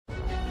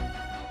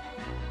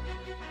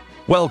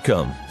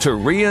Welcome to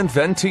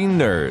Reinventing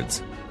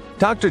Nerds.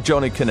 Dr.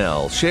 Joni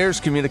Cannell shares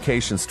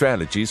communication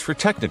strategies for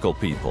technical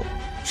people.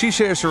 She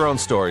shares her own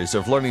stories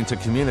of learning to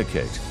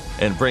communicate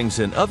and brings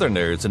in other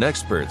nerds and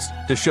experts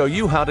to show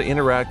you how to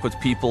interact with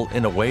people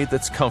in a way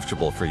that's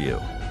comfortable for you.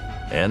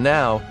 And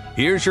now,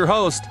 here's your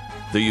host,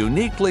 the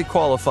uniquely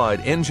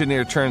qualified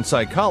engineer turned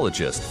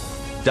psychologist,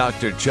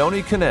 Dr.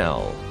 Joni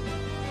Cannell.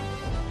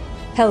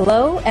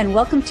 Hello, and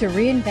welcome to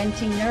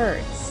Reinventing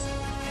Nerds.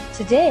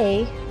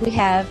 Today, we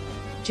have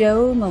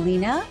Joe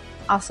Molina,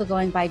 also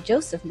going by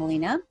Joseph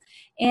Molina,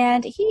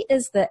 and he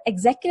is the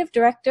Executive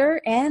Director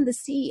and the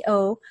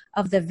CEO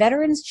of the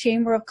Veterans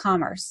Chamber of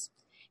Commerce.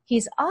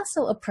 He's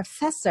also a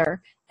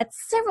professor at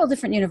several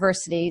different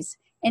universities,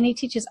 and he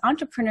teaches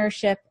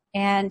entrepreneurship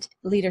and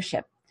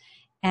leadership.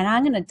 And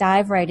I'm going to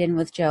dive right in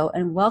with Joe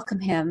and welcome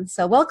him.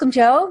 So welcome,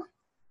 Joe.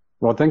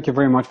 Well, thank you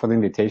very much for the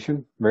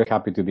invitation. Very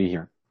happy to be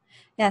here.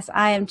 Yes,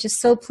 I am just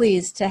so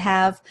pleased to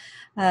have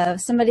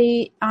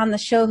somebody on the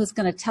show who's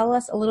going to tell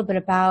us a little bit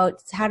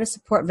about how to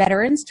support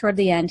veterans toward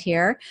the end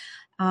here,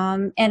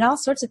 and all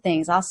sorts of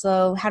things.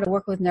 Also, how to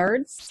work with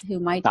nerds who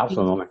might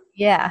Absolutely.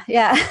 Yeah.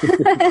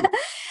 But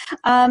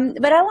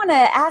I want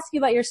to ask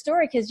you about your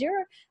story because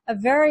you're a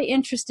very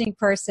interesting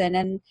person,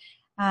 and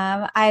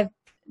I've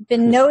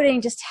been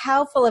noting just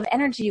how full of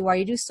energy you are.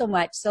 You do so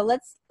much. So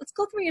let's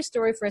go through your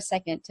story for a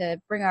second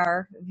to bring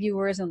our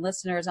viewers and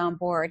listeners on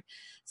board.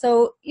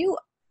 So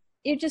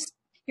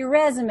your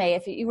resume,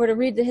 if you were to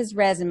read his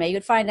resume, you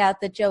would find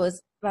out that Joe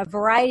has a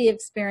variety of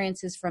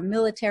experiences from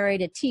military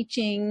to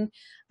teaching,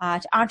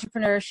 to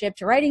entrepreneurship,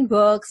 to writing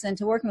books, and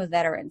to working with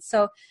veterans.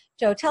 So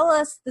Joe, tell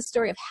us the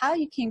story of how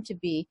you came to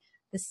be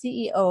the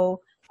CEO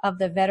of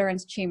the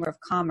Veterans Chamber of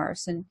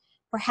Commerce and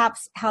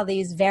perhaps how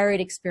these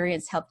varied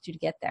experiences helped you to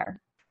get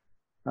there.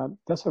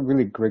 That's a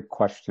really great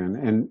question.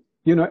 And,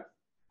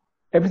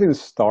 everything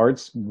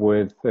starts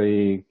with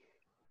a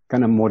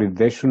kind of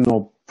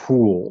motivational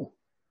pool,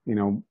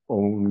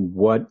 on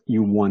what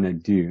you want to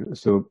do.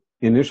 So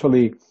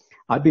initially,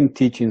 I've been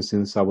teaching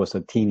since I was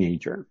a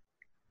teenager.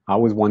 I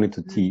always wanted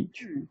to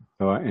teach.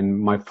 So in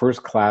my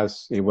first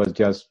class, it was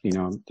just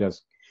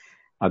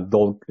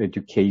adult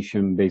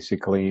education,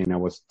 basically. And I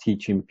was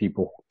teaching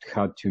people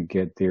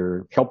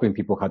helping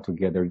people how to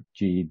get their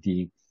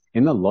GED.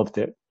 And I loved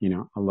it,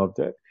 I loved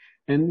it.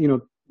 And,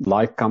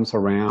 life comes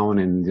around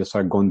and you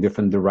start going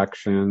different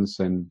directions.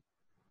 And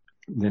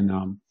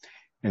then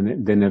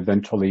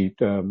eventually,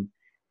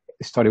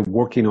 started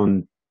working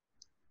on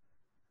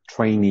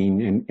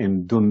training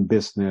and doing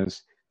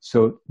business.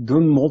 So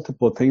doing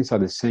multiple things at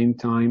the same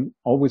time,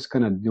 always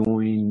kind of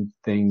doing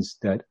things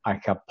that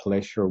I have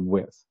pleasure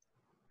with.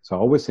 So I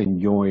always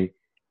enjoy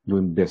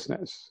doing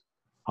business.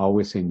 I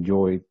always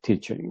enjoy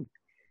teaching.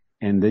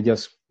 And they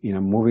just,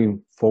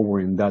 moving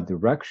forward in that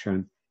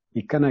direction,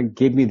 it kind of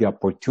gave me the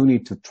opportunity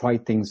to try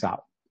things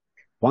out.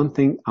 One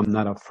thing I'm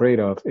not afraid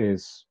of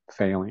is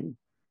failing.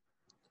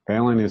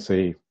 Failing is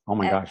oh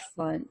my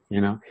Excellent.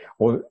 gosh,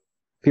 or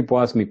people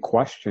ask me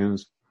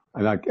questions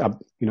like,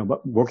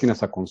 but working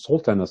as a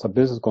consultant, as a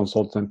business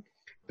consultant,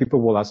 people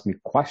will ask me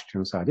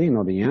questions. I didn't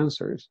know the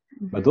answers,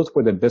 but those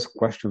were the best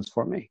questions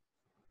for me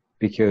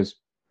because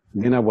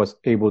then I was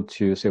able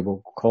to say,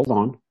 well, hold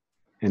on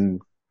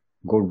and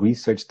go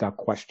research that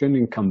question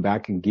and come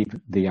back and give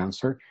the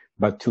answer.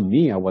 But to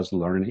me, I was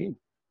learning.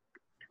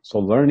 So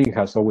learning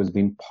has always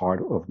been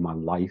part of my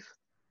life,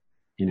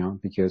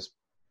 because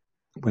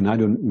when I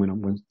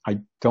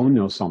don't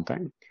know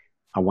something,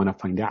 I want to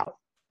find out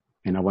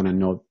and I want to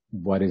know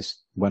what I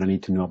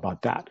need to know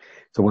about that.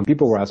 So when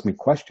people were asking me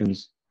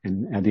questions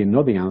and I didn't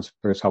know the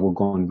answers, I would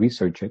go and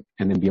research it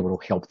and then be able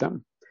to help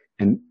them.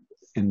 And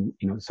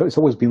so it's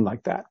always been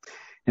like that.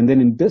 And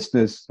then in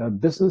business, I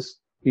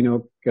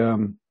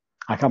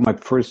had my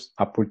first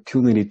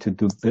opportunity to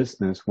do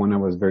business when I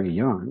was very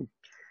young.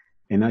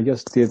 And I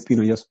just did,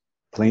 just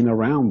playing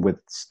around with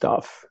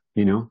stuff,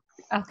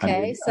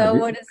 Okay, so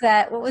what is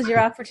that? What was your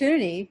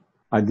opportunity?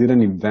 I did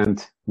an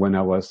event when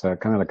I was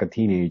kind of like a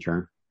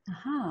teenager,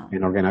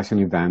 and organized an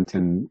event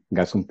and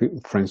got some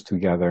friends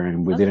together,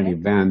 and we did an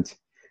event,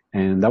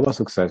 and that was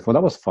successful.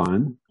 That was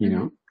fun,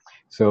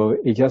 So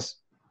it just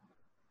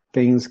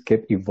things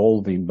kept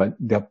evolving, but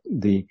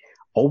the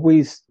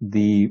always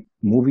the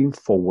moving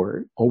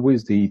forward,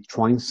 always the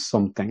trying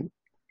something,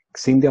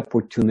 seeing the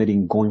opportunity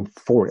and going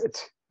for it.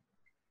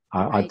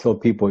 I tell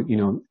people,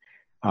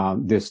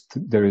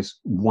 there is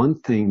one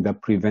thing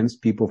that prevents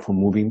people from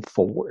moving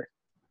forward,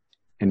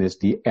 and it's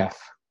the F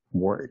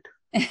word.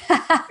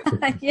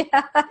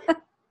 Yeah.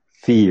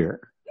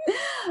 Fear.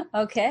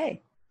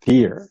 Okay.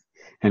 Fear.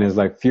 And it's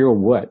like fear of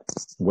what?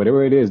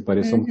 Whatever it is, but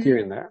it's some fear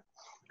in there.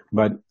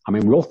 But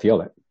we all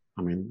feel it.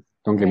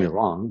 Don't get me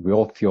wrong. We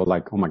all feel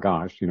like, oh my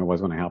gosh,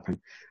 what's going to happen?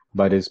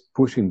 But it's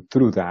pushing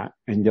through that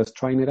and just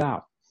trying it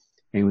out.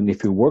 And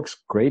if it works,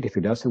 great. If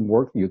it doesn't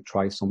work, you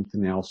try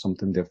something else,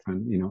 something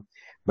different,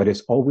 But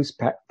it's always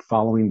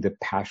following the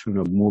passion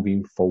of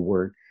moving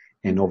forward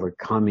and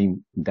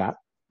overcoming that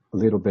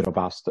little bit of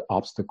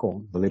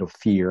obstacle, the little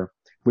fear,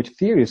 which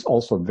fear is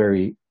also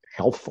very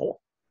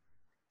helpful.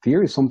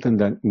 fear is something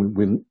that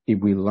if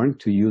we learn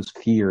to use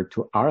fear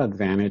to our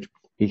advantage,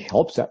 it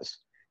helps us,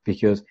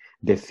 because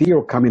the fear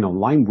of coming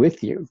online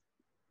with you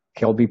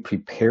help me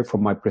prepare for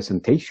my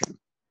presentation,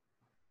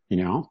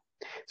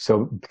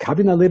 So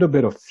having a little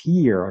bit of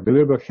fear, a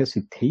little bit of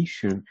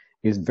hesitation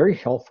is very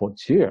helpful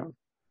too,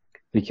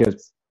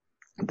 because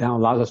that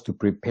allows us to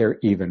prepare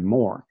even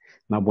more.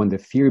 Now, when the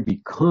fear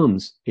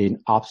becomes an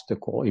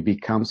obstacle, it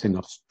becomes an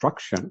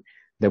obstruction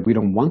that we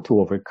don't want to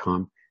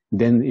overcome,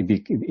 then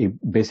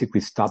it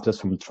basically stops us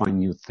from trying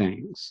new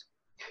things.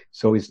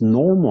 So it's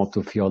normal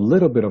to feel a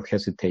little bit of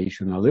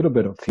hesitation, a little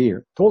bit of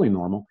fear, totally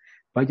normal,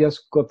 but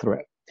just go through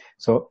it.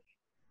 So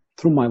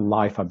through my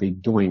life, I've been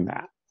doing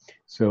that.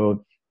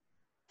 So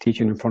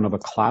teaching in front of a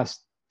class,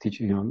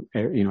 teaching,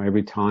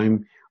 every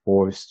time,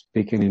 or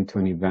speaking into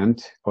an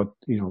event, or,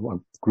 a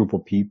group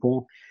of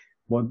people.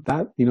 Well,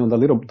 that,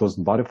 those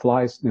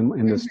butterflies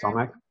in the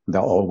stomach,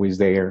 they're always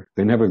there.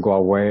 They never go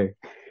away.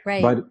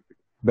 Right.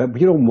 But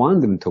you don't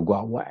want them to go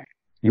away.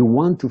 You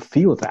want to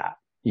feel that,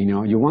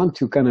 you want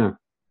to kind of,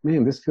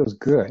 man, this feels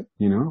good,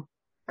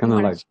 kind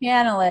of like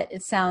channel it.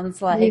 It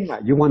sounds like, yeah,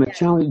 you want to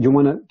challenge,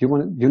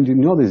 you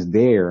know, this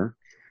there,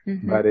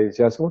 but it's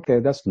just, okay,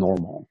 that's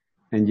normal,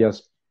 and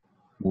just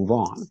move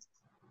on.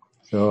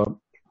 So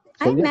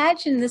I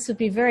imagine this would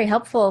be very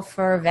helpful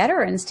for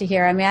veterans to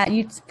hear. I mean,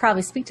 you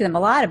probably speak to them a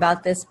lot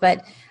about this,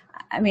 but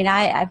I mean,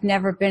 I've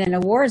never been in a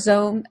war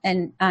zone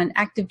and on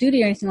active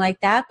duty or anything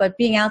like that, but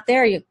being out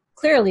there, you'd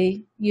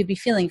be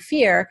feeling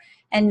fear,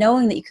 and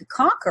knowing that you could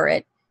conquer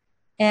it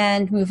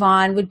and move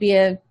on would be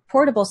a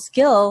portable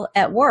skill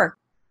at work.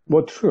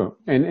 Well, true.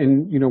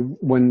 And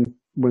when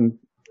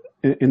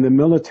in the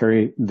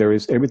military,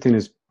 everything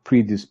is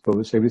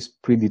predisposed, everything's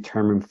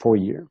predetermined for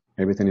you.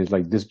 Everything is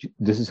like this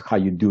is how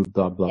you do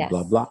blah, blah, yes.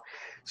 blah, blah.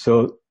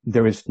 So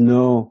there is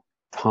no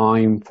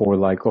time for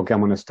like, okay, I'm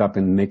going to stop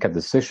and make a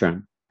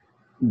decision.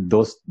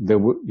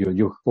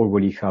 You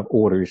already have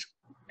orders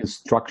and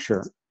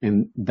structure,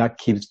 and that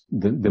keeps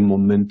the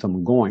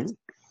momentum going.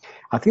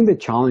 I think the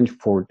challenge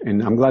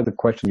and I'm glad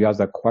you asked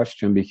that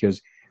question,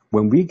 because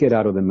when we get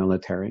out of the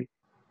military,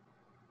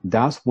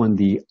 that's when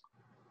the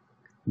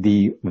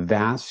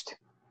vast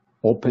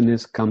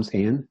openness comes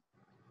in.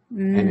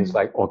 And it's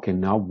like, okay,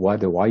 now what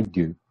do I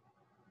do?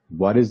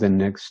 What is the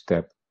next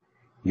step?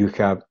 You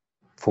have,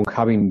 from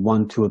having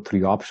 1, 2, or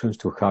 3 options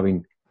to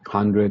having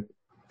 100,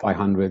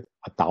 500,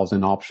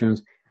 1,000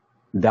 options.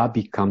 That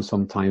becomes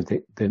sometimes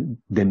the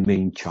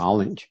main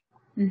challenge.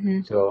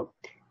 So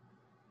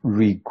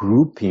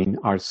regrouping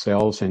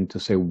ourselves and to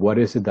say, what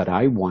is it that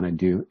I want to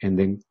do? And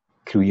then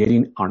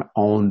creating our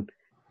own,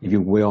 if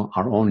you will,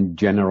 our own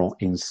general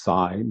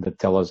inside that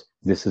tell us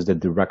this is the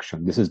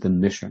direction, this is the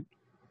mission.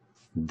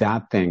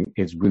 That thing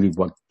is really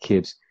what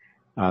keeps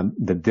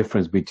the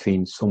difference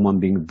between someone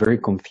being very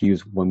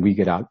confused when we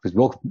get out. Because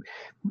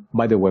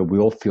by the way, we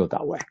all feel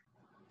that way.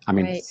 I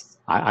mean, right.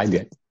 I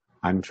did.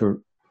 I'm sure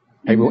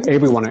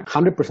everyone,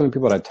 100% of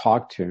people that I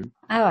talk to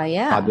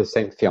had the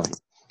same feeling.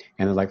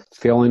 And it's like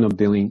feeling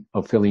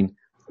of feeling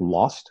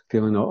lost,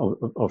 feeling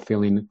of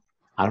feeling,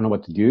 I don't know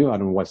what to do. I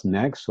don't know what's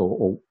next,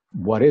 or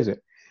what is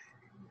it?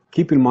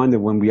 Keep in mind that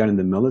when we are in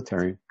the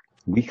military,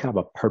 we have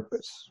a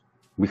purpose.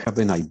 We have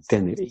an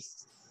identity.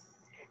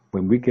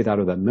 When we get out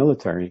of the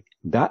military,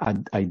 that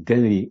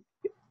identity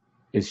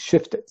is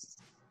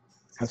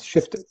has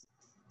shifted,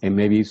 and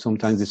maybe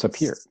sometimes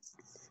disappeared.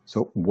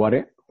 So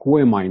who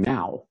am I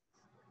now?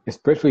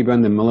 Especially if you're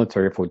in the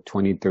military for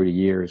 20, 30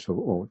 years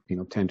or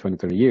 10, 20,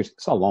 30 years,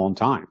 it's a long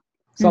time.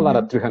 It's a lot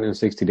of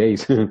 360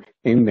 days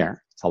in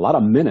there. It's a lot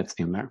of minutes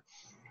in there.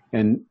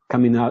 And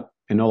coming out,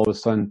 and all of a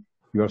sudden,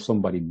 you're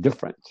somebody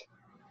different.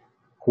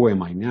 Who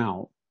am I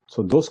now?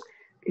 So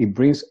it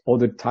brings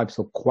other types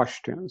of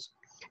questions.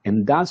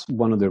 And that's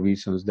one of the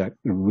reasons that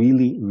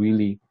really,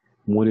 really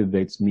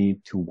motivates me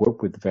to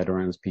work with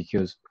veterans,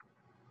 because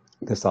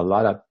there's a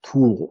lot of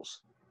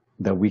tools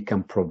that we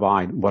can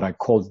provide, what I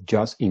call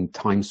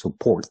just-in-time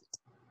support.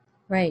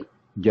 Right.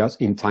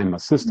 Just-in-time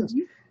assistance.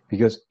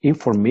 Because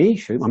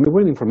information, we're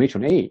in the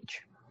information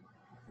age.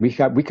 We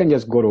can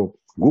just go to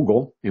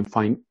Google and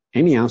find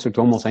any answer to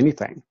almost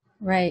anything.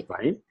 Right.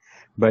 Right?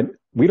 But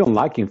we don't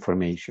lack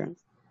information.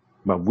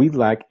 What we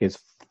lack is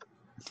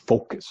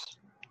focus,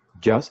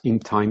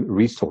 just-in-time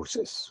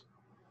resources.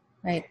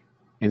 Right.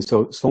 And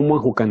so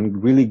someone who can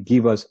really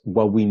give us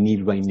what we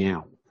need right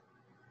now,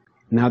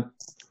 not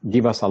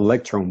give us a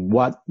lecture on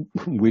what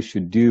we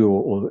should do,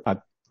 or a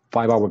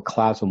 5-hour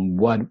class on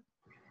what,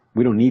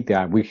 we don't need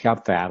that. We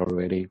have that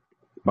already.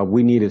 But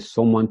we needed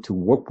someone to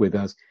work with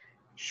us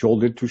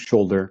shoulder to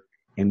shoulder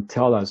and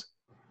tell us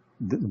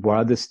what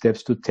are the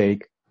steps to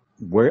take,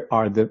 where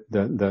are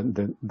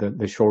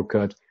the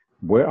shortcuts,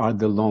 where are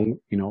the long,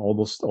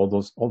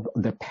 all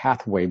the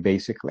pathway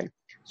basically.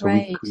 So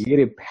we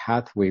created a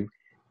pathway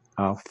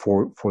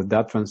for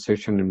that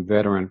transition and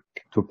veteran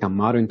to come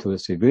out into the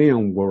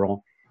civilian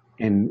world,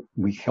 and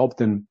we help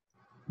them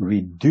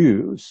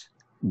reduce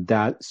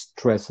that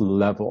stress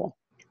level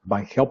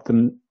by help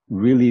them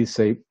really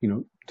say,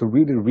 to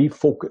really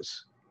refocus,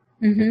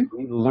 and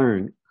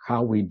relearn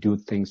how we do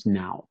things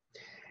now.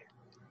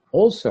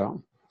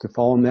 Also, to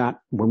follow on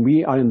that, when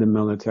we are in the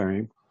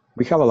military,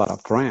 we have a lot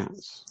of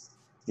friends,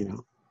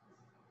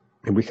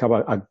 and we have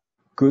a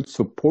good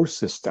support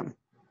system.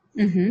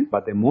 Mm-hmm.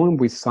 But the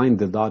moment we sign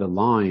the dotted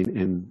line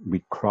and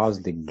we cross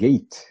the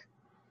gate,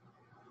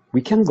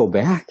 we can't go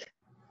back.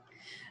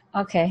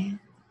 Okay.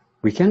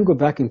 We can't go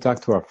back and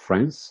talk to our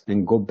friends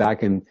and go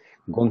back and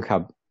go and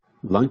have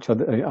lunch at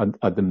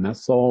the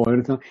mess hall or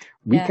anything.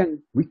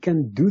 We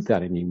can't do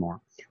that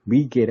anymore.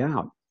 We get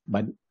out,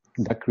 but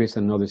that creates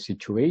another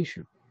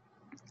situation.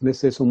 Let's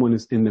say someone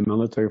is in the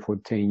military for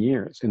 10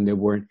 years and they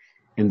were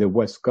in the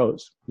West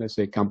Coast, let's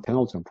say Camp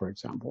Pendleton, for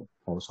example,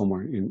 or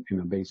somewhere in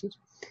a basis.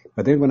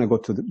 But they're going to go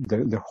to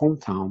their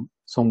hometown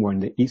somewhere in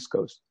the East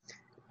Coast.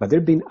 But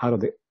they've been out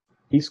of the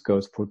East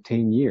Coast for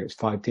 10 years,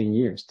 10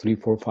 years, 3,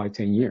 4, 5,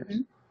 10 years.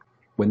 Mm-hmm.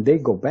 When they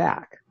go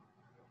back,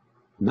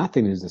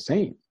 nothing is the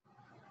same.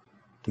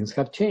 Things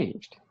have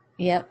changed.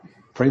 Yep.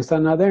 Friends are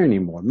not there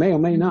anymore, may or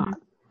may not.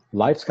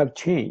 Lives have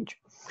changed.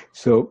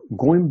 So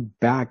going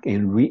back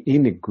and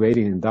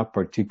reintegrating in that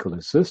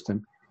particular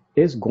system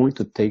is going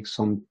to take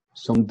some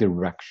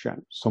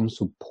direction, some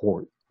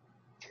support.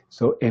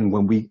 So, and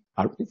when we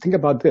think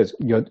about this,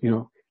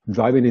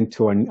 driving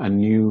into a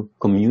new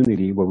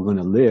community where we're going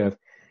to live,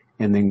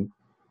 and then,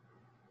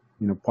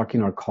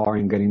 parking our car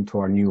and getting to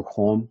our new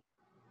home,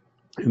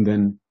 and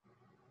then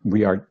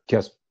we are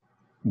just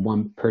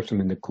one person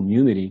in the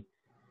community,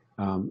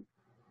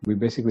 we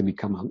basically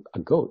become a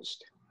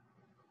ghost,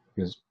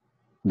 because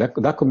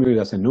that community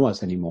doesn't know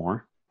us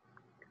anymore.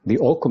 The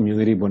old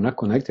community, we're not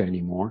connected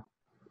anymore.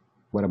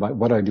 What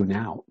do I do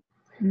now?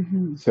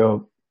 Mm-hmm.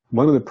 So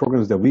one of the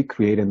programs that we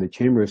create in the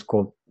chamber is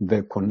called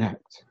The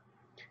Connect.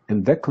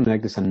 And The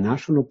Connect is a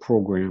national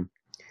program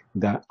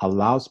that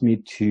allows me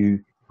to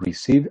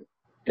receive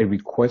a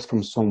request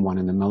from someone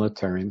in the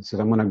military and says,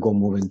 I'm going to go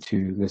move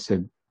into, let's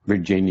say,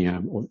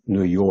 Virginia or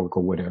New York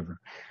or whatever.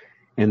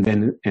 And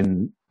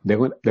they're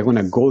going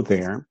to go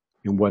there.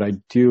 And what I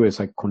do is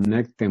I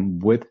connect them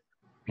with,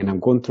 and I'm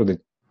going through the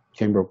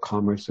Chamber of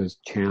Commerce's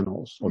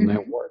channels or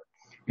network.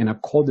 And I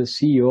call the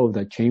CEO of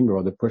that chamber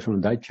or the person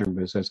of that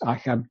chamber and says, I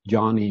have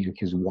Johnny and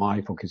his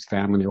wife or his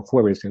family or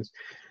whoever it is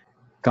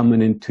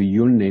coming into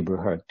your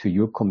neighborhood, to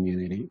your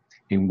community.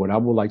 And what I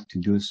would like to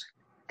do is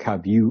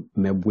have you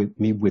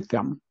meet with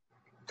them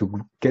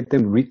to get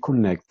them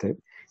reconnected,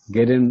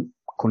 get them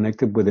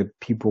connected with the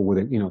people with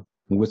the,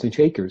 movers and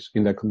shakers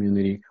in that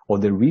community, or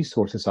the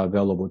resources are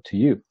available to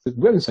you.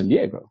 We're in San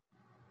Diego.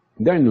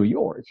 They're in New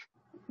York.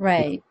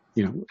 Right.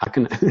 I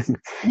can.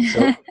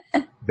 So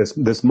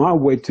the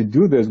smart way to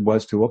do this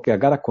was I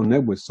got to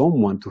connect with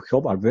someone to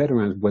help our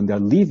veterans when they're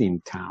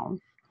leaving town.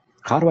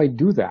 How do I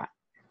do that?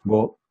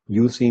 Well,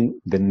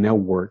 using the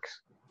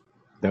networks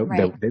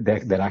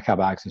that I have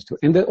access to.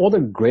 And there are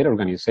other great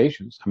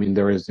organizations. I mean,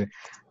 there is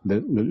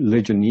the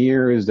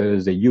Legionnaires,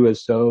 there's the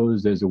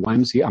USOs, there's the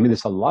YMCA. I mean,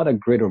 there's a lot of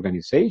great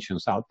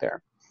organizations out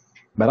there.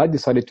 But I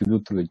decided to do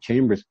it through the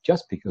chambers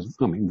just because,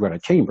 we're a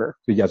chamber.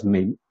 So it just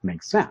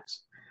makes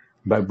sense.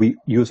 But we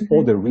use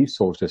all the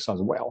resources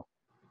as well.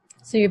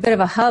 So you're a bit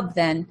of a hub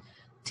then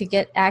to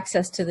get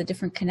access to the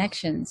different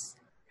connections.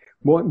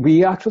 Well,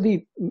 we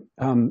actually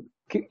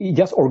it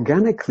just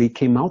organically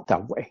came out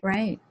that way.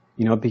 Right.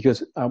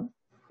 Because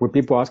when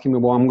people asking me,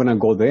 well, I'm going to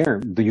go there,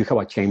 do you have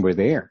a chamber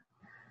there?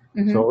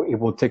 Mm-hmm. So it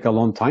will take a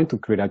long time to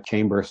create a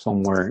chamber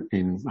somewhere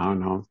in, I don't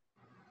know,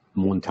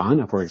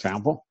 Montana, for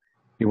example.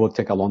 It will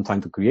take a long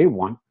time to create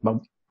one.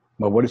 But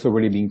what is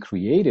already being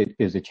created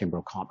is the Chamber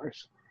of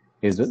Commerce,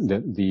 is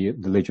the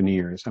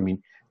Legionnaires. I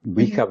mean,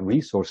 we have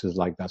resources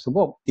like that.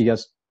 So,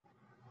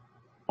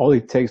 all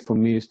it takes for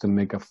me is to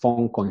make a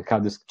phone call and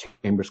have these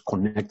chambers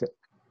connected.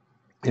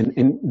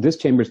 And these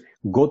chambers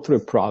go through a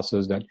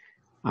process that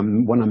I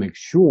want to make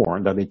sure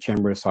that the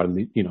chambers are,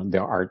 they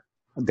are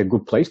the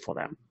good place for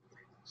them.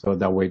 So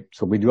that way,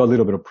 we do a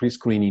little bit of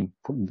pre-screening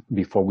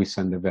before we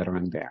send the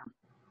veteran there.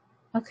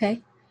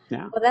 Okay.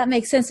 Yeah. Well, that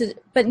makes sense.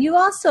 But you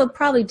also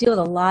probably deal with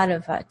a lot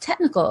of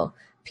technical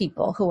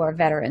people who are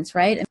veterans,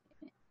 right?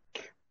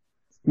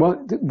 Well,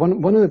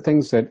 one of the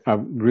things that I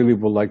really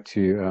would like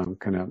to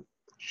kind of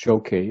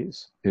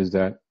showcase is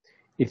that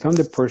if I'm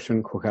the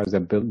person who has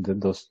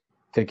those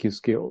techie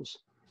skills,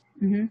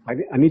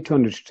 I need to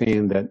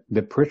understand that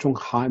the person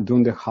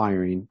doing the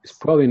hiring is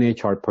probably an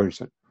HR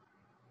person,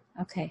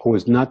 who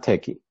is not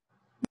techie.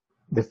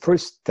 The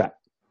first step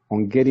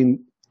on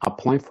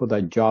applying for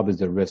that job is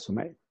the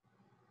resume.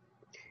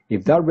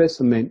 If that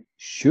resume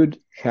should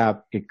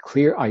have a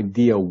clear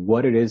idea of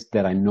what it is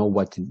that I know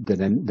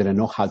that I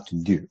know how to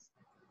do,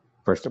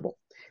 first of all,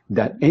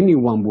 that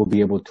anyone will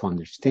be able to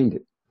understand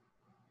it.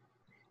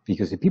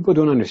 Because if people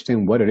don't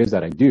understand what it is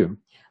that I do.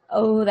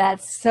 Oh,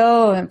 that's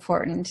so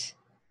important.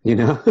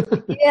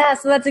 Yeah,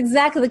 so that's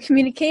exactly the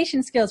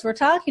communication skills we're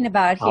talking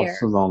about here.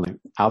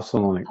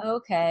 Absolutely.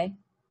 Okay.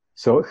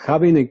 So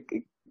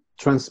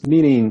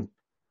transmitting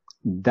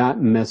that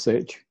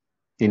message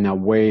in a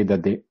way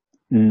that the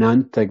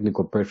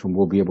non-technical person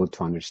will be able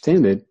to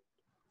understand it,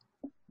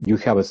 you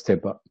have a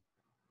step up.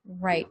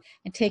 Right.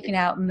 And taking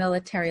out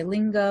military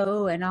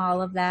lingo and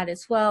all of that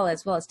as well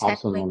as tech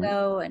Absolutely.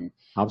 lingo and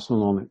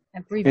Absolutely.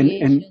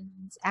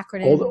 abbreviations,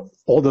 acronyms.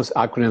 All those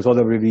acronyms, all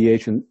the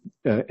abbreviations,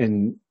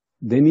 and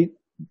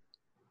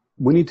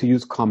we need to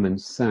use common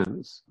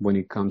sense when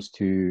it comes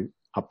to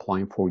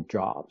applying for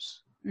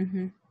jobs.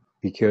 Mm-hmm.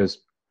 Because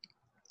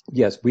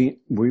yes, we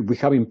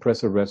have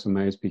impressive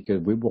resumes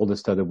because we've all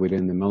studied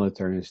within the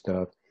military and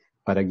stuff.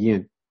 But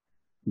again,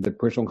 the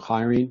person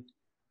hiring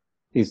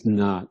is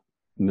not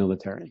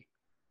military.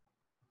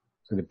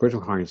 So the person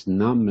hiring is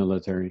not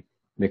military.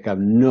 They have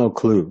no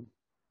clue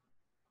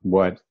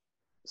what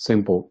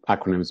simple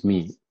acronyms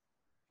mean.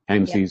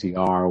 MCCR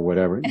or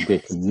whatever. They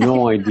have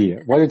no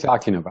idea. What are you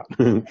talking about?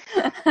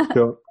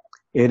 So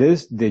it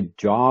is the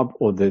job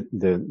of the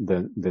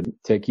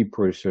techie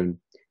person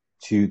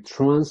to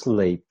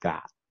translate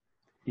that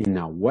in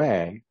a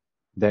way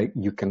that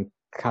you can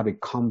have a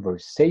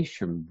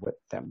conversation with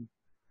them,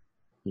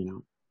 you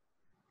know,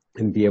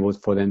 and be able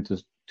for them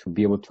to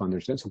be able to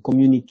understand. So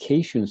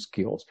communication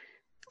skills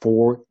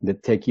for the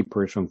techie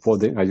person, for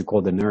the, as you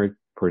call the nerd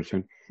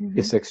person, mm-hmm.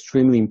 is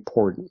extremely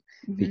important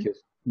mm-hmm. because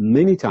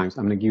many times,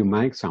 I'm going to give you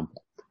my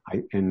example.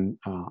 I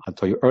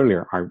told you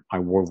earlier, I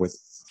work with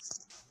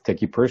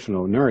techie person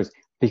or nerds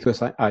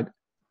because I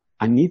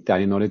need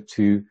that in order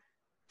to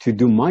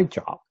do my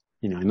job,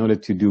 you know, in order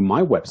to do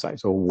my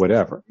websites or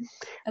whatever.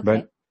 Okay.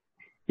 But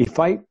if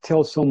I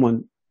tell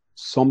someone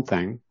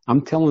something,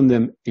 I'm telling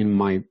them in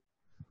my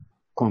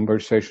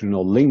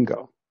conversational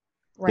lingo.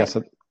 Right. That's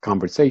a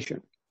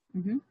conversation.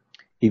 Mm-hmm.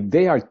 If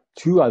they are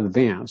too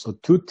advanced or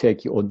too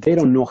techy or they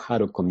don't know how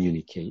to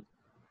communicate,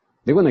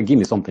 they're going to give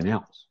me something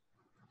else.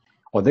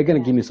 Or they're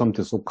going to give me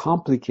something so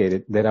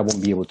complicated that I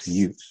won't be able to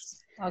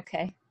use.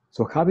 Okay.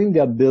 So having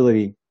the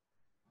ability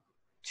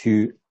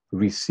to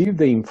receive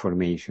the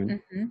information,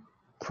 mm-hmm.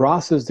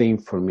 process the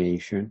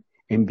information,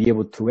 and be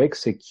able to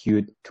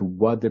execute to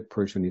what the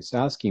person is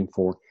asking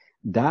for,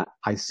 that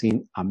I've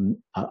seen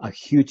a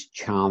huge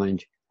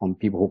challenge on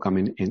people who come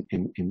in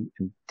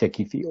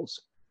techie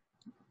fields.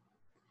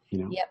 You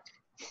know? Yep.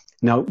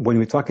 Now, when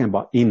we're talking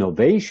about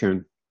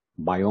innovation,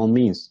 by all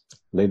means,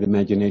 let the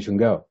imagination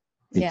go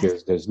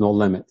because there's no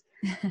limit.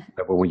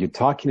 But when you're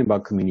talking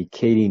about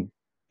communicating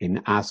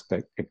an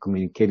aspect,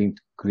 communicating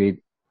to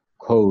create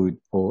code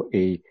or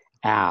a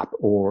app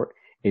or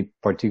a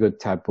particular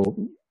type of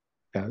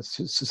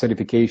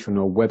certification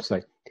or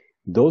website,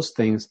 those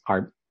things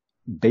are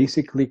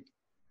basically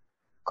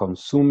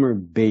consumer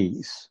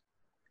based.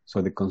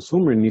 So the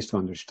consumer needs to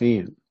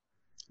understand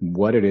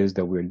what it is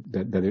that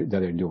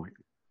they're doing.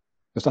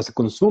 Because as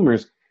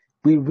consumers,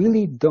 we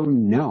really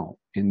don't know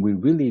and we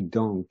really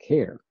don't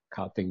care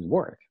how things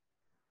work.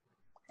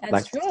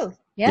 That's true.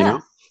 Yeah. You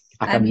know,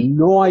 I have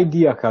no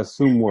idea how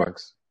Zoom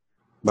works,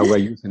 but we're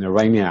using it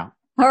right now.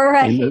 All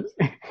right.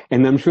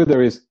 And I'm sure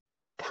there is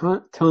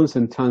tons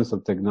and tons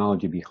of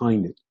technology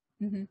behind it,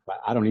 mm-hmm. but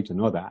I don't need to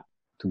know that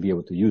to be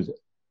able to use it.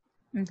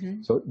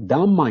 Mm-hmm. So that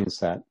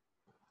mindset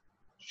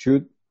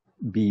should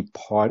be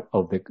part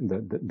of the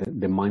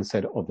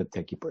mindset of the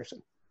techie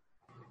person.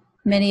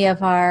 Many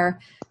of our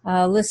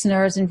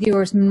listeners and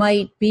viewers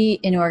might be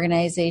in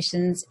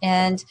organizations,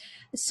 and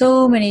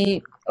so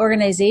many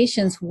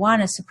organizations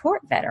want to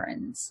support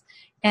veterans.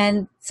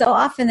 And so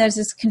often there's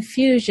this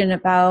confusion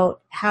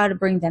about how to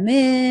bring them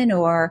in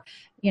or,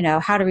 you know,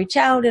 how to reach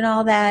out and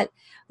all that.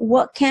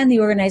 What can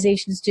the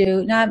organizations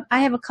do? Now, I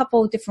have a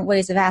couple of different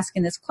ways of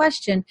asking this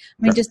question.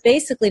 I mean, just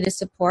basically to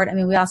support. I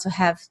mean, we also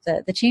have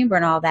the chamber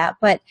and all that.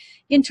 But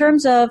in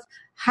terms of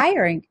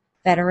hiring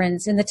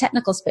veterans in the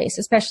technical space,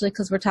 especially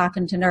because we're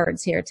talking to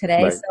nerds here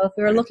today. Right. So if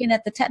we were looking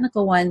at the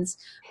technical ones,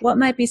 what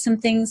might be some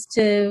things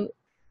to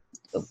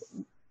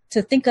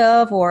think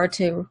of or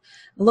to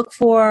look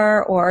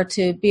for or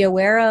to be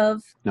aware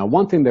of? Now,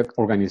 one thing that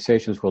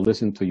organizations who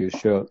listen to your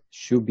show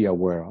should be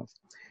aware of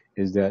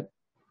is that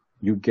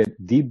you get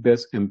the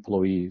best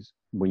employees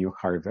when you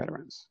hire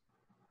veterans.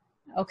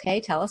 Okay,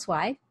 tell us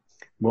why.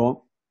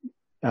 Well,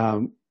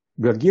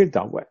 we're geared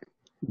that way.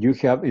 You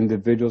have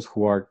individuals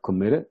who are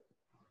committed,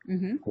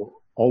 mm-hmm. who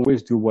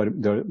always do what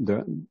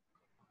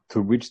to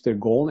reach their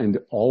goal, and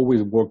they're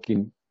always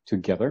working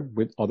together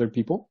with other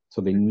people, so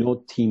they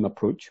know team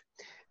approach.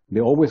 They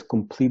always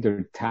complete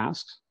their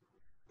tasks.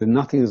 That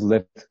nothing is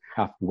left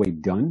halfway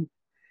done,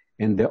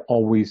 and they're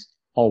always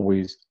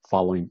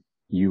following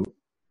you.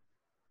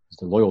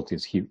 The loyalty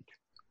is huge,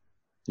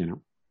 you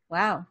know.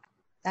 Wow,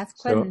 that's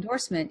quite an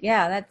endorsement.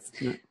 Yeah, that's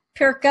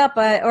perk up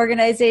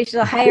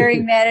organizational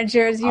hiring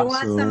managers. You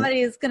want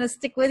somebody who's going to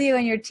stick with you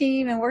and your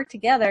team and work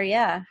together.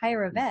 Yeah,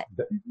 hire a vet.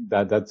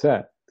 That's it.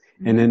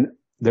 Mm-hmm. And then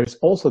there's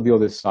also the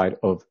other side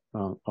of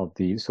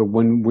the. So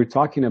when we're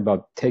talking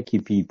about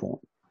techie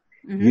people,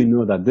 mm-hmm. you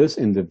know that these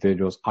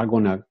individuals are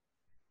going to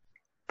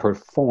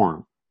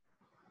perform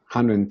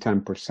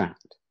 110%.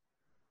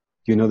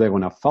 You know they're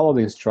going to follow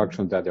the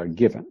instructions that they're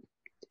given.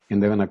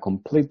 And they're going to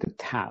complete the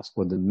task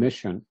or the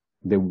mission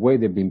the way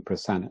they've been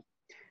presented.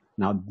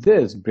 Now,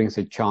 this brings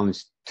a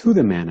challenge to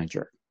the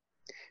manager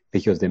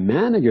because the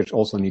managers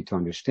also need to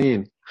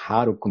understand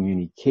how to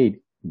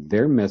communicate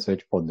their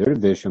message or their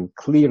vision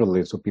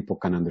clearly so people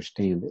can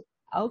understand it.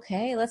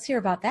 Okay, let's hear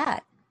about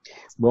that.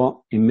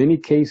 Well, in many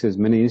cases,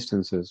 many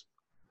instances,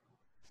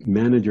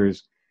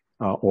 managers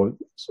or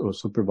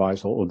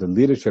supervisors or the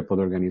leadership of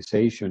the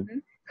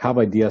organization have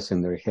ideas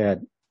in their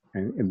head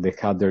and they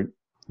have their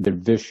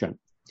vision.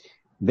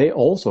 They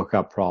also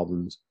have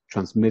problems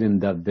transmitting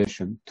that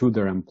vision to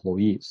their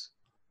employees.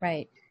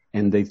 Right.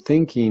 And they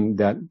thinking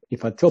that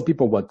if I tell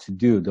people what to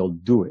do, they'll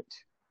do it.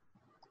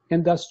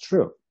 And that's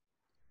true.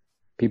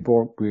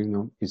 People,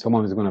 if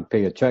someone is going to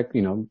pay a check,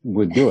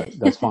 would do it.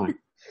 That's fine.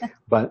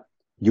 But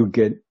you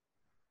get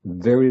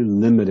very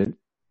limited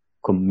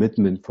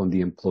commitment from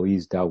the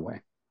employees that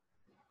way.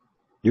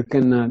 You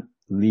cannot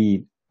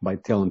lead by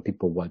telling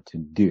people what to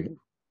do.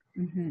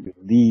 You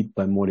lead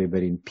by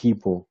motivating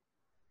people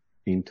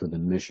into the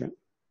mission.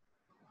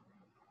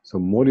 So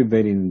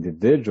motivating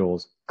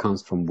individuals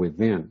comes from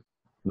within,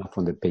 not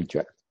from the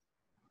paycheck.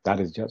 That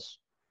is just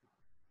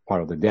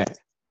part of the day.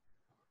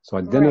 So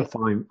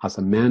identifying as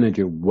a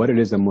manager what it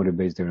is that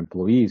motivates their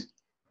employees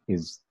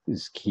is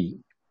key.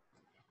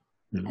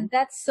 And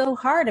that's so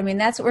hard. I mean,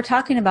 that's what we're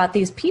talking about,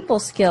 these people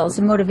skills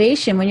and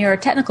motivation. When you're a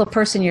technical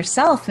person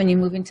yourself and you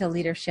move into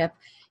leadership,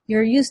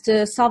 you're used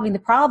to solving the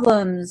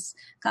problems,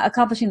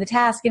 accomplishing the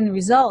task, getting the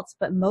results,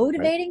 but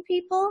motivating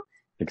people?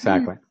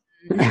 Exactly.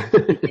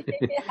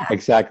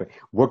 Exactly.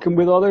 Working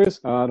with others?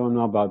 I don't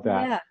know about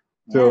that.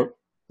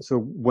 So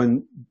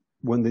when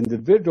the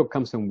individual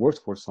comes and works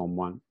for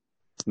someone,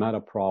 not a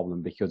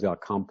problem because they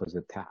accomplish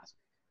the task.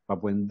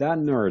 But when that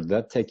nerd,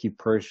 that techie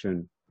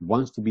person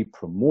wants to be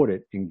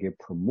promoted and get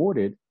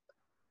promoted,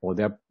 or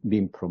they're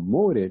being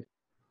promoted,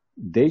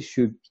 they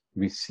should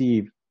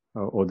receive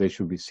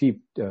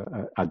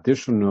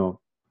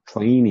additional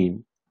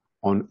training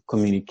on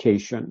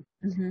communication,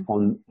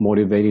 on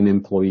motivating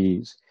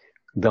employees,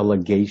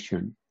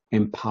 delegation,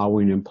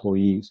 empowering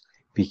employees,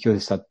 because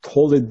it's a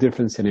totally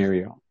different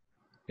scenario.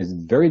 It's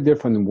very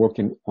different than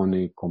working on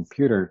a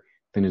computer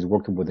than is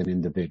working with an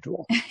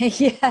individual.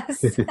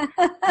 Yes.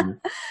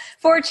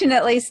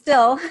 Fortunately,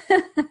 still.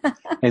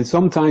 And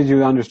sometimes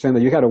you understand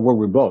that you got to work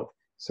with both.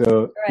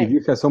 So if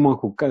you have someone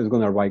who is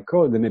going to write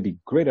code, they may be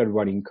great at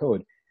writing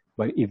code.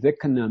 But if they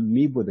cannot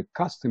meet with the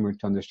customer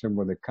to understand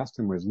what the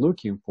customer is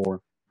looking for,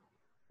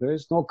 there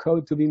is no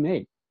code to be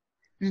made.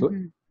 So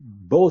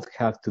both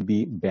have to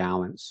be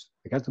balanced.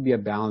 There has to be a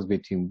balance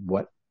between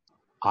what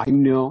I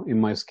know in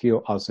my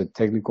skill as a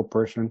technical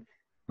person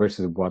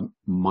versus what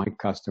my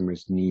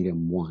customers need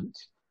and want.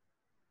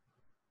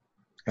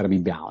 It's got to be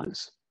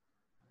balanced.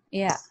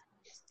 Yeah.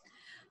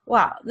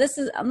 Wow. Let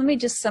me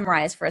just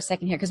summarize for a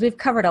second here, because we've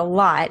covered a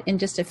lot in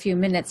just a few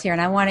minutes here.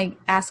 And I want to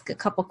ask a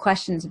couple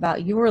questions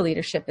about your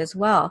leadership as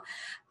well.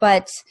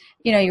 But,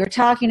 you were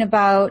talking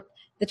about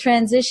the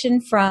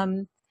transition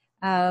from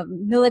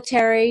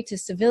military to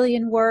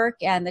civilian work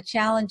and the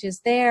challenges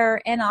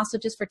there, and also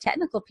just for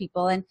technical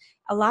people. And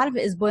a lot of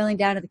it is boiling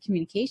down to the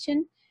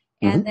communication.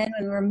 And then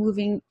when we're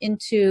moving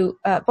into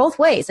both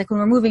ways, like when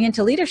we're moving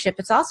into leadership,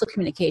 it's also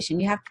communication.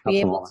 You have to be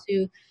able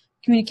to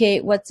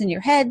communicate what's in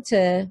your head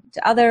to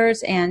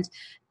others and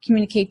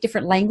communicate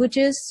different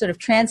languages, sort of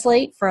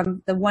translate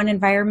from the one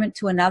environment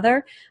to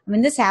another. I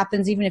mean, this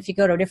happens even if you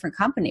go to a different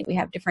company. We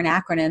have different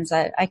acronyms.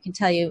 I can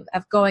tell you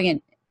of going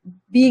and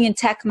being in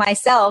tech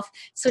myself,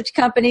 switch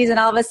companies, and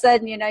all of a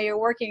sudden, you're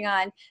working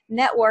on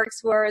networks,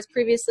 whereas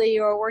previously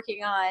you were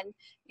working on,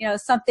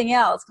 something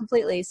else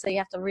completely. So you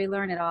have to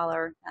relearn it all,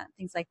 or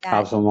things like that.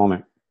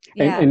 Absolutely.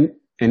 Yeah. And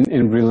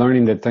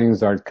relearning the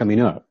things that are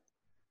coming up.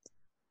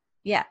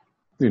 Yeah.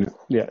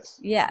 Yes.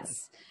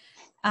 Yes.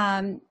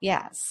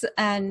 Yes.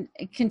 And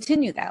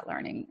continue that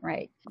learning,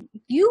 right?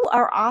 You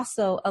are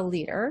also a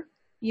leader.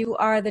 You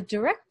are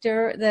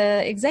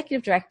the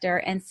executive director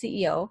and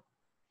CEO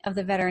of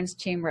the Veterans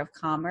Chamber of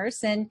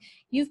Commerce, and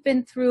you've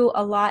been through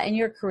a lot in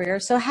your career.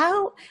 So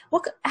how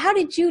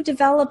did you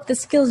develop the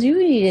skills you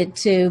needed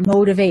to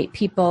motivate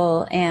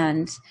people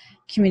and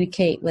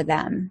communicate with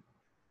them?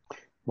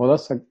 Well,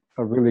 that's a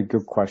really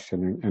good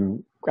question.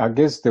 And I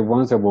guess the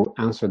ones that will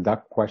answer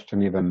that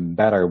question even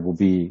better will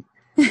be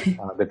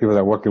the people that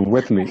are working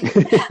with me.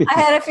 I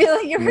had a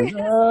feeling you were going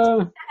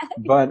to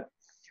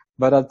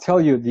But I'll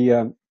tell you,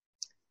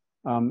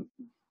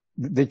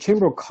 the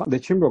Chamber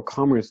of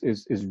Commerce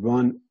is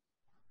run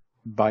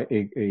by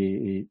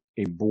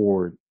a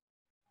board.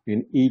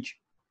 In each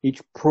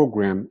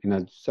program, and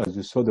as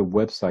you saw the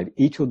website,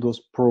 each of those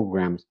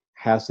programs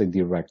has a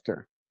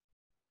director.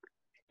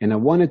 And I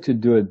wanted to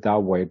do it that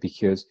way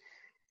because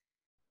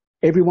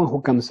everyone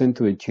who comes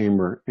into the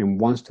chamber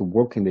and wants to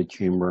work in the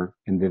chamber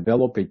and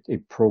develop a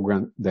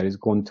program that is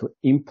going to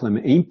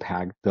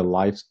impact the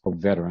lives of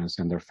veterans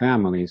and their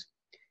families,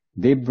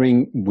 they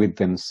bring with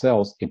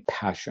themselves a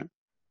passion.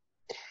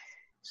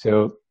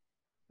 So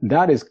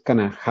that is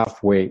kind of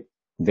halfway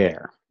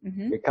there.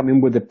 They come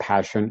in with a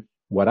passion.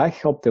 What I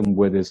help them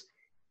with is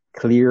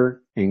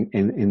clear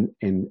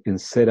and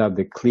set up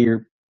the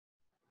clear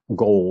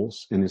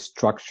goals and the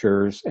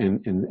structures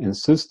and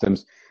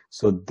systems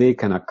so they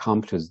can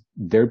accomplish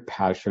their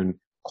passion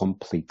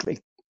completely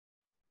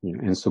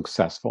and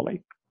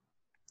successfully.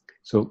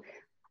 So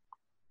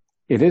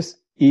it is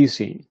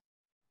easy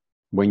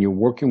when you're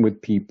working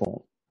with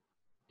people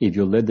if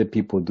you let the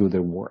people do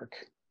their work.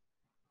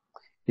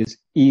 It's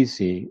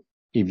easy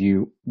if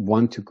you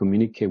want to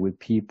communicate with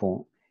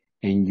people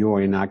and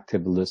you're an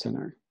active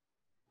listener.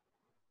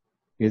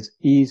 It's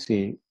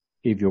easy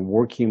if you're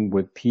working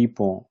with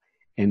people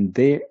and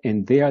they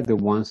are the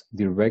ones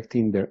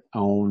directing their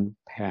own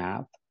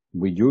path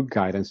with your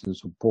guidance and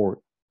support,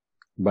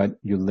 but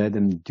you let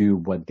them do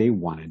what they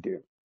want to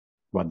do,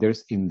 what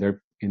there's in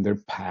their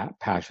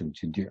passion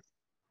to do.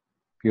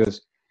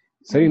 Because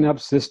setting up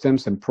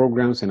systems and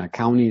programs and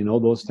accounting and all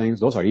those things,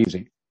 those are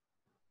easy.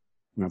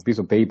 You know, piece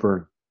of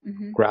paper,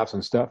 graphs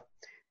and stuff.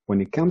 When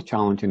it comes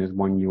challenging is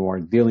when you are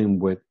dealing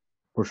with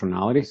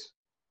personalities,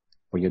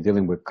 when you're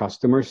dealing with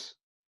customers,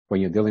 when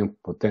you're dealing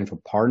with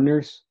potential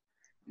partners,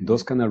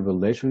 those kind of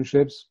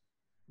relationships,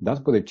 that's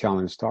where the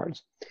challenge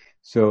starts.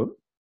 So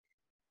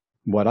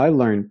what I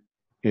learned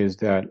is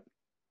that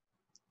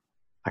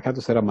I had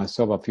to set up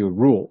myself a few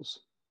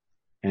rules,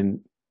 and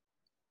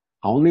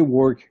I only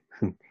work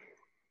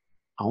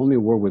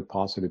with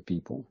positive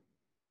people.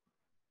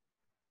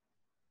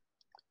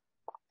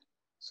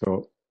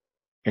 So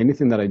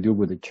anything that I do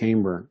with the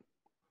chamber,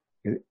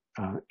 and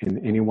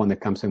anyone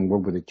that comes and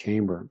work with the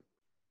chamber,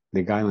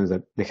 the guidelines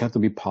that they have to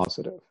be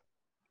positive.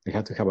 They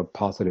have to have a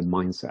positive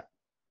mindset.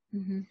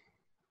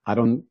 I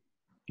don't,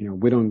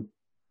 we don't,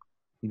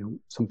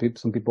 some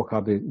people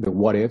have the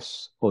what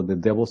ifs or the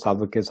devil's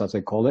advocates, as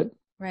I call it.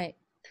 Right.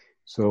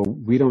 So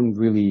we don't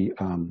really,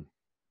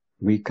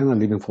 we kind of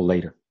leave them for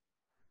later.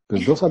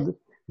 But those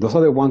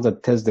are the ones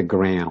that test the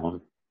ground.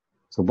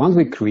 So once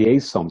we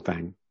create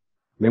something,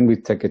 then we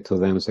take it to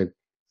them and say,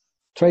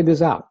 try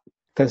this out,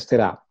 test it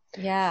out.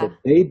 Yeah. So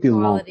they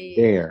belong quality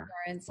there.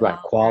 Right,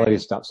 quality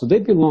stuff. So they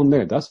belong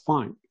there. That's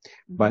fine.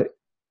 But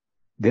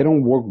they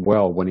don't work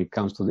well when it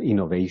comes to the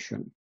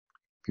innovation,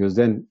 because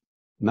then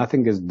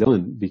nothing is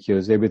done,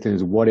 because everything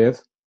is what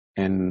if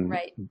and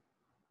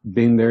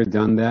been there,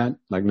 done that.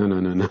 Like,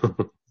 no.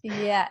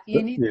 Yeah,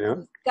 you need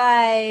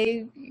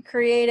guy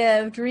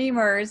creative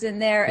dreamers in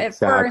there at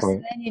first,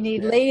 and then you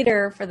need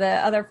later for the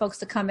other folks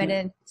to come in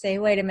and say,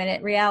 wait a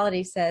minute,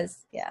 reality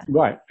says,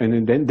 right.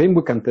 And then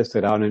we can test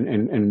it out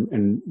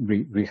and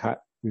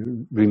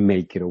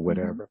remake it or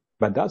whatever.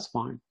 But that's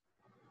fine.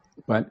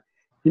 But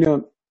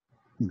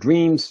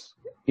dreams,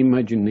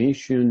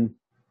 imagination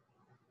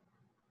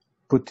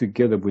put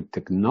together with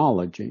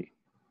technology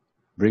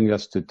bring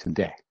us to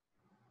today.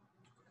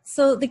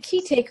 So the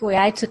key takeaway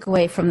I took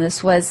away from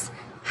this was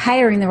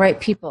hiring the right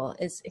people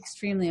is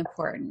extremely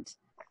important.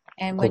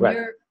 And when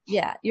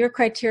your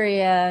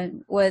criteria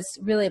was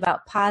really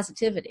about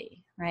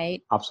positivity,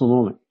 right?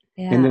 Absolutely.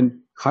 Yeah. And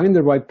then hiring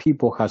the right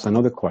people has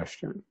another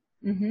question.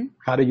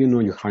 How do you know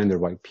you're hiring the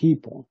right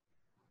people?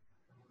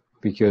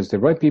 Because the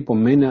right people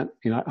may not,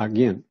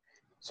 again,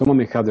 someone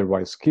may have the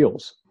right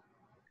skills,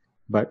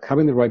 but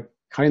hiring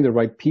the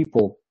right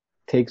people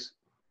takes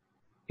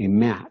a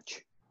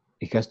match.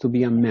 It has to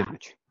be a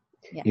match.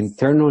 Yes.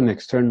 Internal and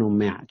external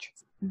match,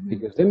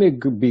 because they may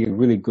be a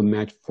really good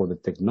match for the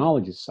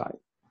technology side,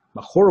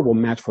 a horrible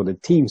match for the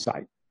team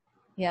side.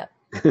 Yep.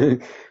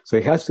 So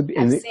it has to be.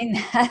 I've seen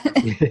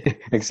that.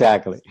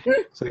 Exactly.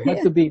 So it has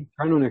to be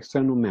internal and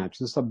external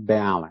match. It's a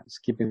balance,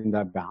 keeping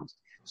that balance.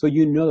 So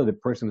you know that the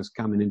person is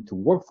coming in to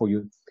work for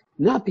you,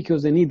 not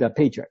because they need that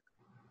paycheck,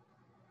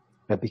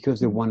 but because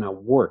they want to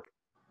work.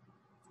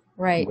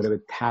 Right.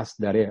 Whatever task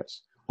that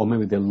is, or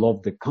maybe they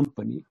love the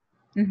company.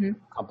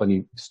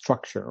 Company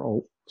structure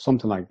or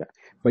something like that.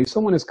 But if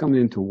someone is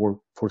coming in to work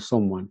for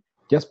someone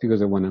just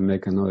because they want to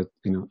make another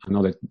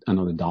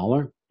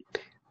dollar,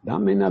 that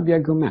may not be a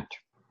good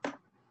match.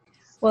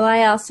 Well,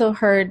 I also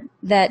heard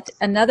that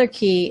another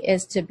key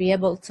is to be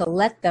able to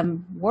let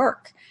them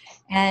work.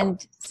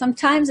 And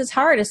sometimes it's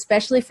hard,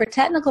 especially for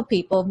technical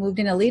people moved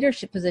into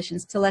leadership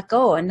positions, to let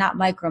go and not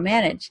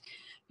micromanage,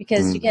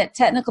 because you get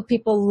technical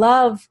people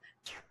love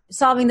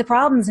solving the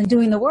problems and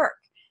doing the work.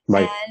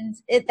 Right. And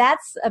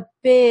that's a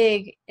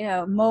big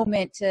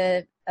moment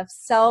of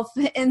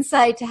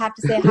self-insight to have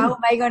to say, how am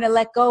I going to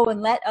let go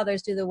and let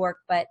others do the work?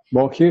 But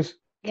here's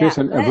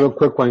a real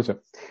quick answer,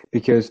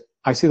 because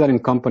I see that in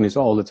companies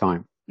all the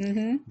time.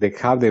 They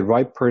have the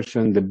right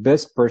person, the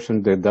best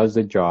person that does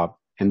the job,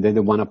 and then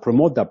they want to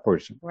promote that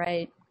person.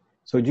 Right.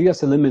 So you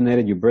just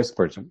eliminated your best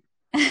person.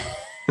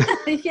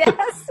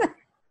 Yes.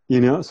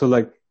 So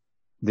like,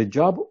 the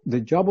job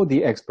of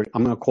the expert,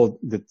 I'm going to call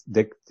the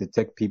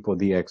tech people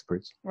the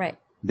experts. Right.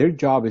 Their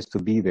job is to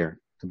be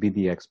there, to be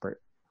the expert.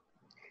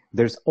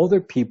 There's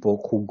other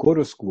people who go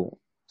to school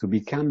to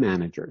become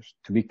managers,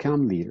 to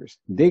become leaders.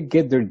 They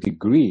get their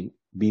degree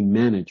being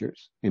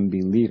managers and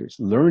being leaders,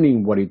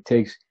 learning what it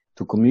takes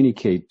to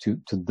communicate,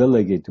 to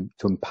delegate,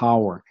 to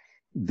empower.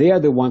 They are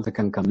the ones that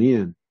can come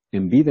in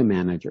and be the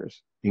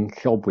managers and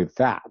help with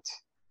that.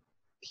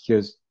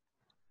 Because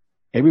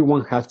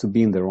everyone has to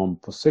be in their own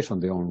position,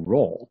 their own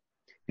role.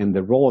 And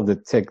the role of the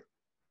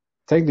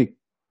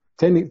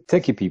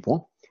techie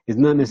people is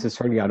not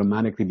necessarily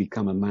automatically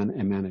become a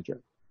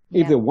manager.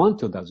 If they want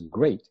to, that's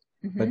great.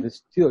 but they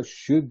still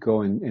should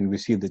go and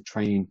receive the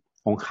training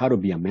on how to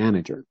be a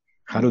manager,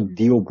 how to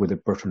deal with the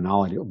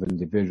personality of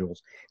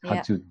individuals,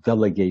 how to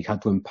delegate, how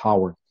to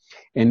empower.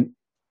 And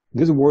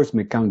these words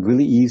may come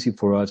really easy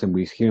for us and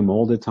we hear them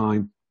all the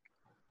time,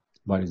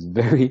 but it's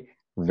very,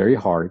 very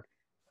hard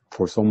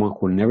for someone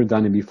who never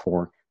done it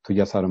before to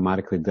just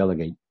automatically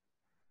delegate.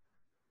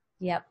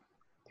 Yep.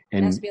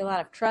 And there has to be a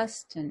lot of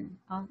trust and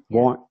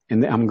well,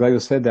 and I'm glad you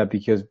said that,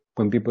 because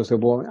when people say,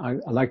 well,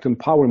 I like to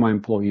empower my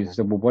employees, I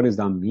said, well, what does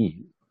that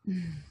mean?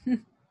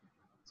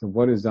 So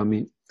what does that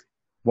mean?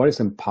 What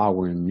does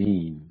empowering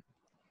mean?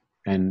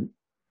 And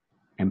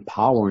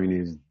empowering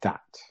is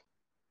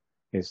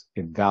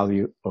a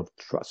value of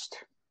trust.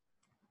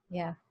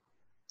 Yeah.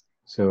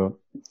 So,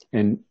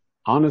 and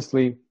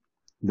honestly,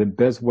 the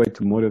best way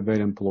to motivate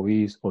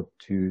employees or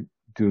to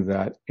do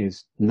that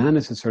is not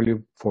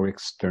necessarily for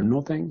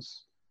external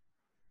things.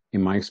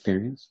 In my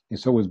experience,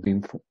 it's always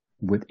been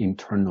with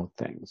internal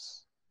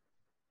things.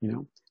 You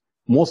know,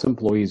 most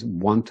employees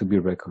want to be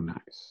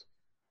recognized.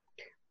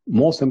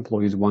 Most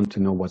employees want to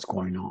know what's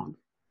going on.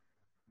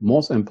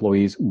 Most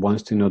employees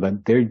want to know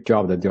that their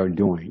job that they are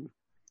doing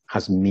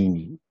has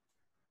meaning,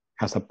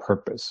 has a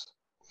purpose.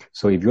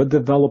 So if you're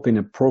developing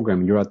a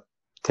program, you're a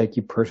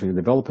techie person, you're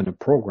developing a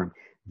program,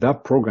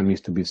 that program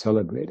needs to be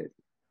celebrated.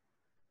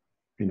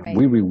 You know,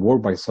 we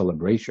reward by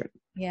celebration.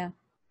 Yeah.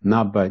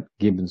 Not by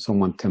giving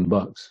someone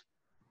 $10.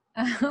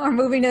 Or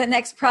moving to the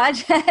next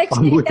project.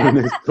 Or moving to the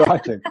next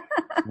project.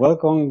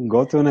 Welcome,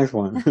 go to the next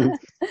one.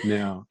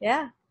 No.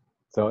 Yeah.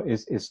 So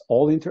it's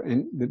all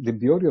and the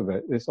beauty of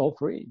it is all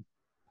free.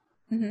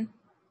 You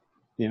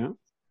know?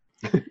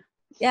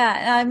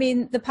 Yeah, I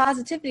mean, the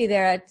positivity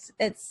there,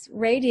 it's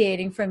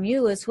radiating from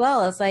you as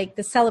well. It's like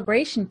the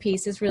celebration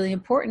piece is really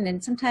important,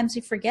 and sometimes we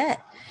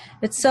forget.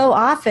 But so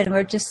often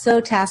we're just so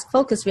task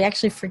focused, we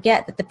actually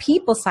forget that the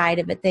people side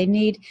of it, they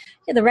need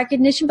the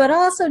recognition, but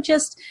also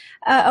just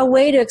a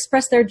way to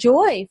express their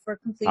joy for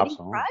completing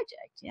the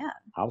project. Yeah.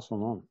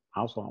 Absolutely.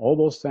 All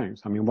those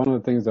things. I mean, one of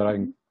the things that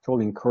I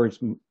totally encourage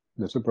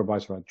the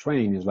supervisor I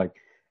train is like,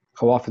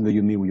 how often do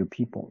you meet with your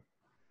people?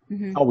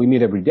 Oh, we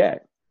meet every day.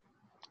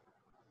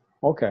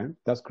 Okay,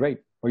 that's great.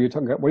 What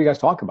do you guys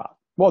talk about?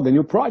 Well, the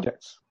new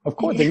projects. Of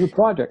course, the new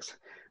projects.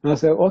 And I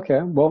said,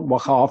 okay, well,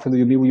 how often do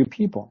you meet with your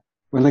people?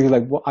 When they're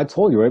like, well, I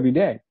told you every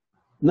day.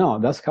 No,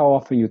 that's how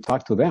often you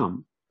talk to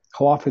them.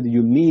 How often do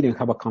you meet and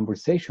have a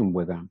conversation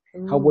with them?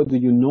 How well do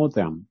you know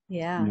them?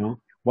 Yeah. You know,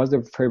 what's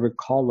their favorite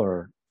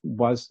color?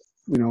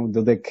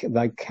 Do they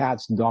like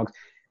cats, dogs?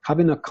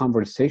 Having a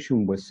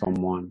conversation with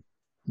someone,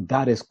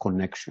 that is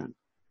connection.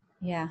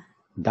 Yeah.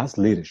 That's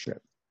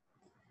leadership.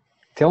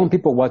 Telling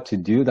people what to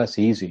do, that's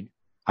easy.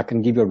 I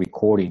can give you a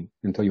recording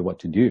and tell you what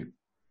to do.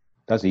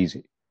 That's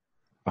easy.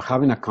 But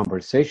having a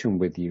conversation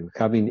with you,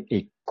 having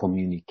a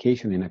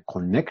communication and a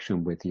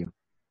connection with you,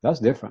 that's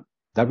different.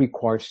 That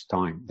requires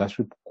time. That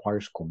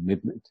requires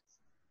commitment.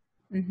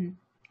 And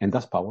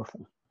that's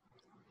powerful.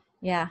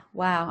 Yeah.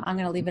 Wow. I'm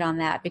going to leave it on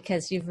that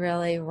because you've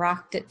really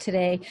rocked it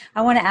today.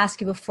 I want to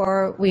ask you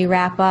before we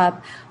wrap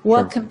up,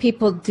 what can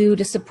people do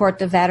to support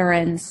the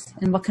veterans,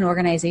 and what can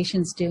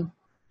organizations do?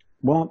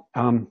 Well,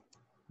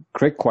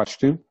 great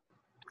question.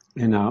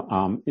 And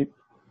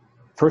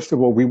first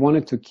of all, we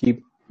wanted to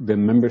keep the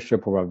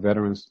membership of our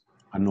veterans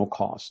at no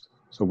cost.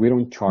 So we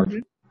don't charge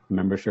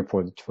membership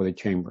for the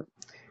chamber.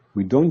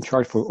 We don't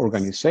charge for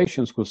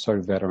organizations who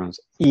serve veterans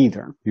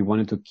either. We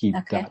wanted to keep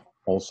that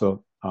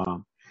also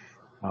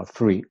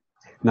free.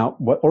 Now,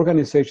 what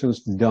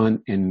organizations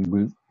done and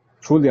we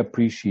truly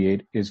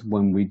appreciate is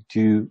when we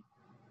do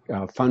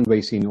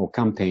fundraising or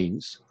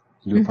campaigns,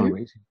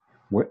 fundraising,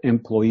 where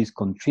employees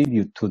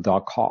contribute to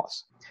that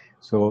cause.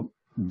 So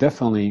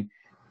definitely,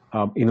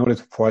 in order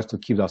for us to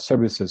keep our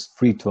services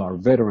free to our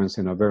veterans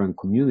and our veteran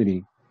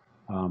community,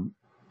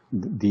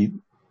 the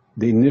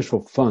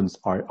initial funds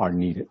are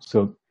needed.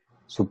 So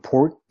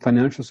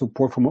financial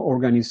support from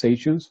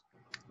organizations,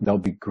 that'll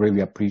be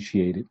greatly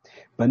appreciated.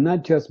 But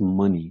not just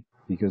money,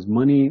 because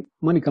money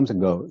comes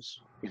and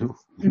goes.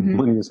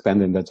 Money is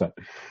spent and that's it.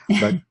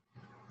 But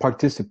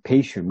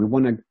participation, we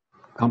want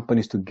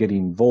companies to get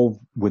involved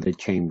with the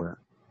chamber.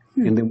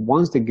 And then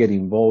once they get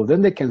involved,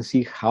 then they can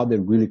see how they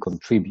really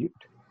contribute.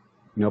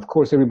 Of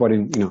course,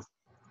 everybody,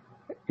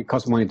 it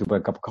costs money to buy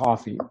a cup of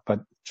coffee, but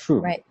true.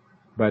 Right.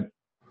 But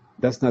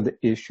that's not the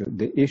issue.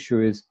 The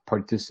issue is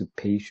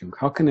participation.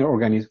 How can they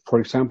organize? For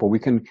example, we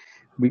can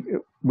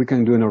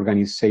do an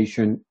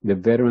organization, the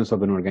veterans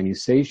of an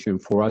organization,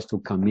 for us to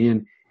come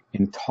in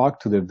and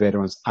talk to the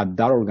veterans at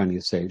that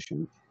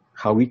organization,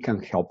 how we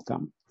can help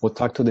them. We'll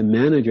talk to the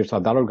managers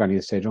at that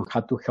organization,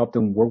 how to help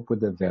them work with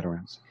the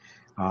veterans.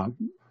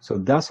 So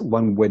that's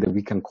one way that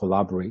we can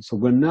collaborate. So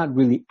we're not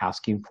really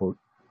asking for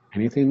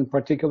anything in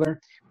particular.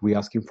 We're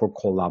asking for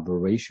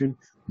collaboration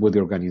with the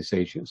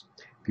organizations,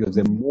 because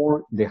the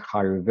more they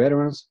hire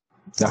veterans,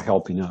 they're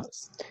helping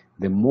us.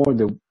 The more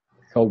they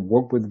help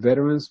work with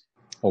veterans,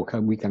 or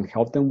we can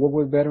help them work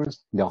with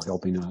veterans, they're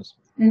helping us.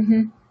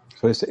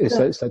 So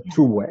it's a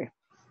two-way.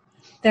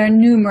 There are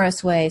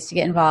numerous ways to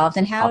get involved.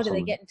 And how do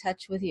they get in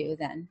touch with you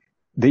then?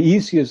 the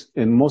easiest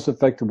and most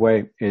effective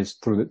way is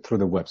through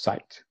the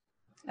website.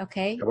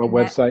 Okay. Our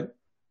website,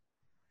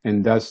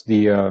 and that's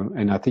the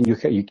and I think you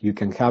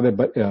can have it,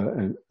 but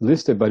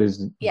listed, but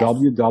it's yes.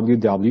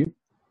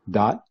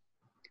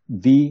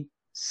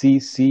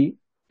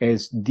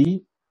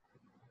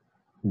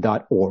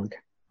 www.vccsd.org.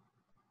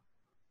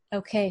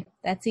 Okay,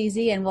 that's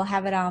easy, and we'll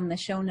have it on the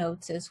show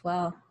notes as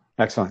well.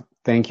 Excellent.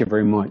 Thank you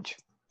very much.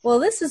 Well,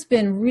 this has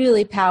been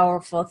really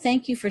powerful.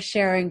 Thank you for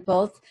sharing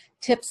both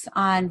tips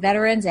on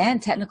veterans and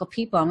technical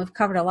people, and we've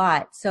covered a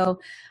lot. So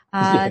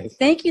yes.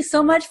 Thank you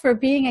so much for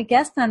being a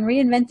guest on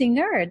Reinventing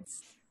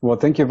Nerds. Well,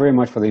 thank you very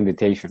much for the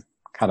invitation.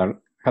 Had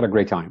a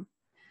great time.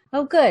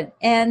 Oh, good.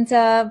 And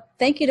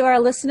thank you to our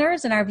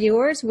listeners and our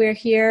viewers. We're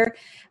here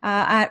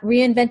at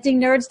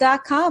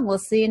reinventingnerds.com. We'll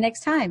see you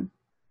next time.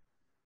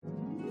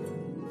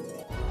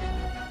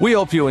 We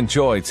hope you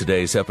enjoyed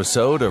today's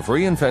episode of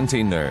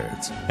Reinventing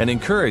Nerds and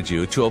encourage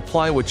you to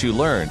apply what you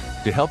learned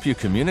to help you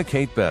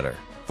communicate better.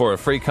 For a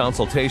free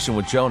consultation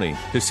with Joni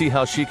to see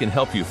how she can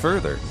help you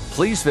further,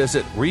 please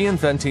visit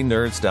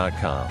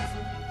reinventingnerds.com.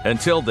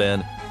 Until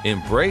then,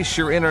 embrace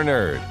your inner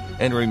nerd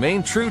and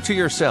remain true to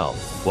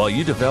yourself while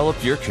you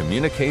develop your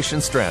communication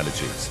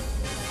strategies.